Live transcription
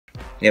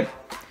Yep,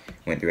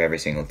 went through every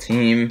single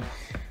team.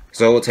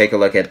 So we'll take a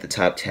look at the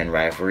top 10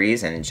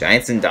 rivalries, and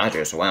Giants and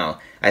Dodgers. Wow,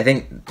 I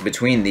think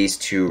between these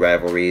two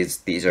rivalries,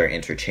 these are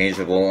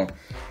interchangeable,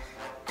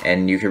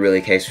 and you could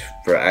really case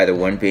for either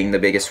one being the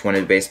biggest one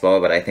in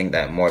baseball, but I think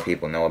that more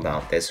people know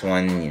about this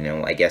one, you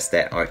know, I guess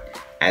that aren't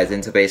as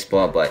into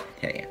baseball, but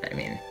hey, I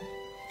mean.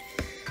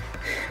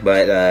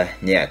 But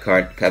yeah,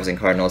 Cubs and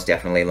Cardinals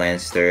definitely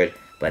lands third,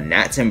 but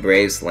Nats and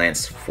Braves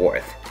lands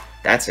fourth.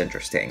 That's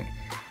interesting.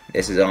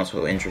 This is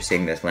also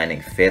interesting, this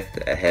landing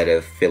fifth ahead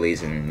of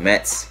Phillies and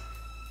Mets.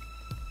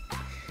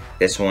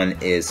 This one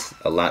is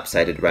a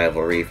lopsided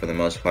rivalry for the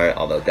most part,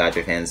 although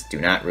Dodger fans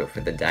do not root for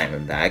the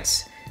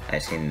Diamondbacks.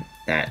 I've seen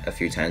that a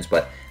few times,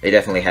 but they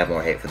definitely have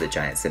more hate for the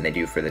Giants than they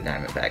do for the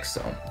Diamondbacks,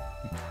 so,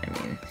 I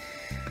mean,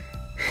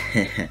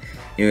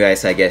 you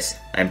guys, I guess,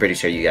 I'm pretty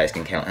sure you guys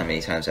can count how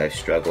many times I've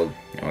struggled,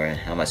 or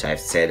how much I've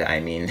said, I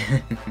mean,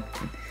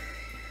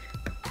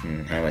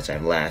 how much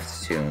I've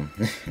laughed, too.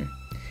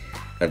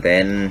 But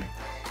then,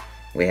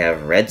 we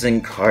have Reds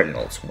and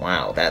Cardinals.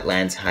 Wow, that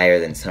lands higher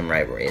than some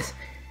rivalries.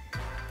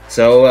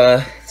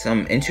 So,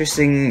 some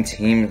interesting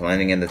teams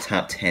landing in the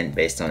top 10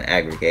 based on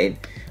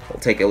aggregate. We'll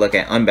take a look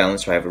at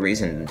unbalanced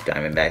rivalries, and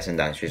Diamondbacks and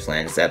Dodgers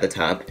lands at the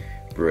top.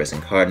 Brewers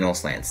and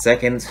Cardinals land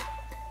second.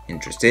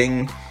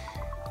 Interesting.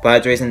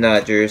 Padres and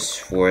Dodgers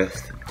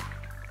fourth.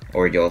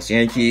 Orioles,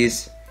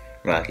 Yankees.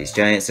 Rockies,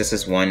 Giants. This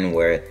is one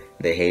where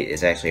the hate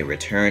is actually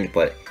returned,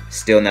 but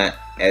still not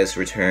as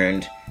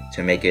returned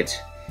to make it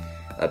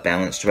a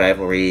balanced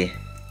rivalry.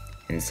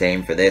 And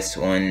same for this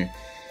one.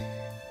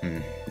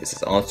 This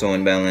is also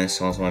unbalanced,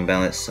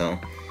 so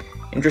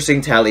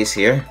interesting tallies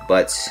here,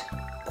 but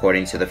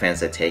according to the fans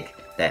that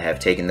have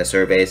taken the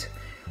surveys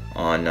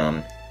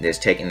on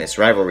taking this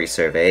rivalry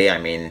survey, I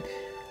mean,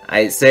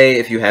 I'd say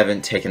if you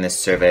haven't taken this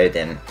survey,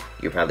 then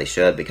you probably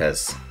should,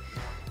 because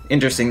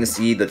interesting to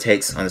see the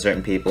takes on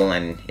certain people,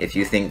 and if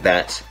you think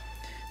that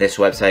this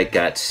website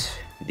got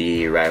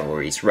the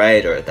rivalries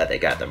right, or that they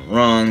got them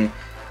wrong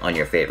on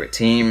your favorite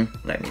team,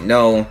 let me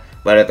know.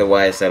 But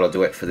otherwise, that'll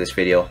do it for this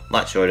video. A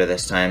lot shorter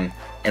this time,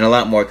 and a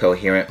lot more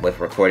coherent with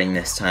recording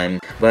this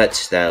time,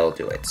 but that'll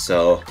do it.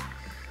 So,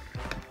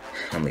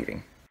 I'm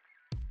leaving.